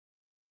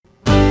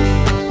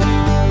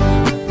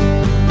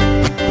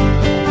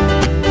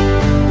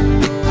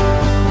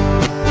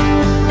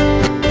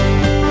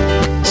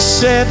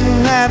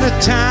sitting at a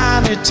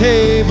tiny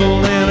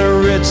table in a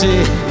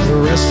ritzy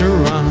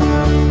restaurant.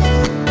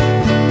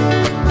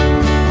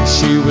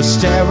 She was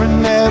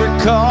staring at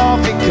her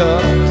coffee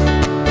cup.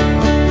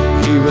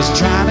 He was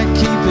trying to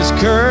keep his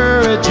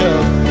courage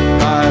up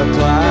by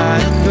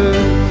applying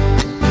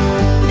booze.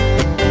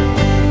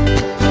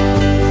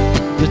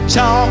 The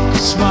talk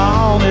was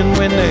small, and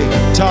when they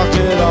talked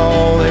at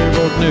all, they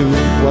both knew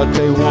what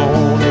they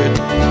wanted.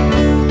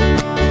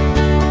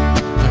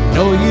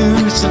 No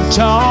use in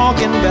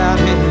talking about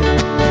it.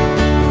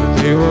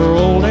 They were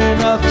old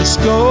enough to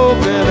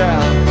scope it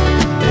out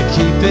and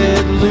keep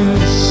it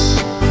loose.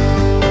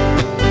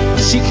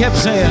 She kept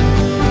saying,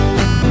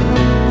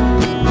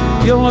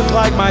 "You don't look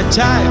like my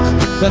type,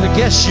 but I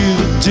guess you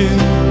do."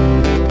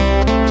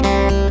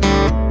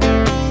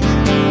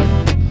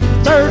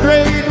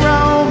 Third-rate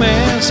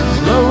romance,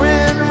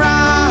 low-end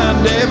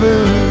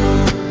rendezvous.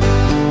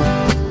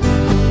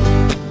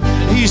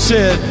 And he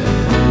said,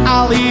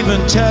 "I'll even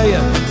tell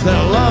you that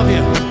I love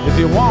you if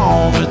you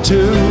want me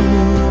to."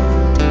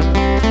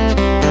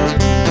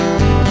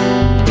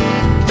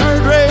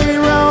 Third-rate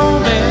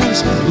romance,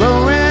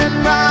 low-end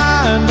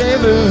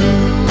rendezvous.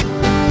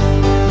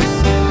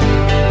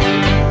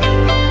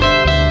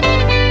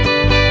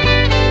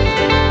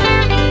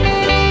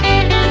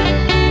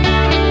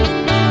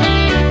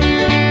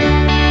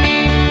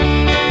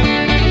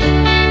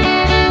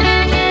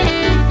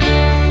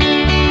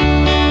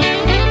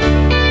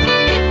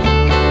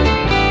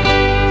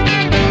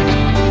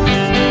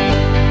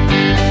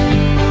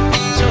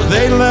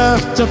 They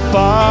left the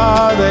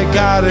bar, they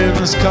got in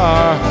his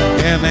car,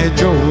 and they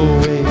drove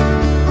away.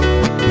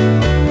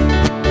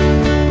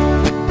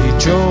 He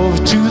drove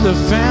to the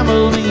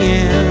family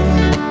inn.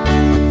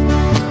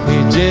 He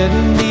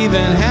didn't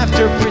even have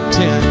to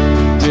pretend,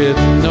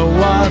 didn't know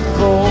what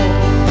for.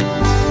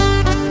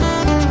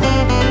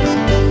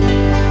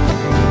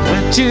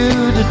 Went to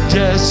the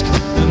desk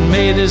and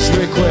made his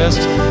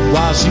request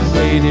while she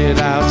waited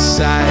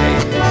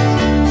outside.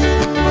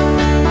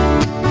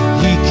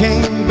 He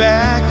came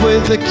back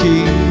with the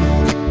key.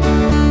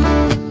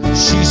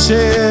 She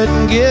said,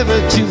 "Give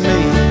it to me,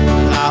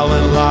 I'll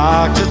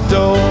unlock the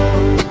door."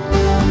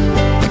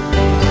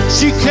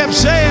 She kept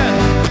saying,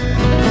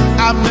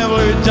 "I've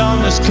never done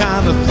this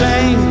kind of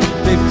thing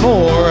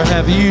before,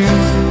 have you?"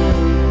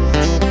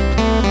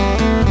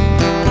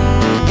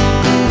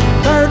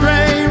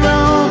 Third-rate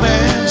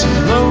romance,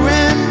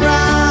 low-end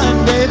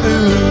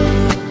rendezvous.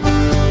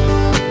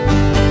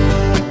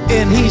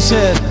 And he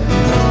said,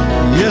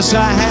 "Yes,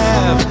 I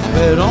have,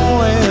 but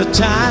only a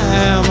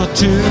time or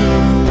two."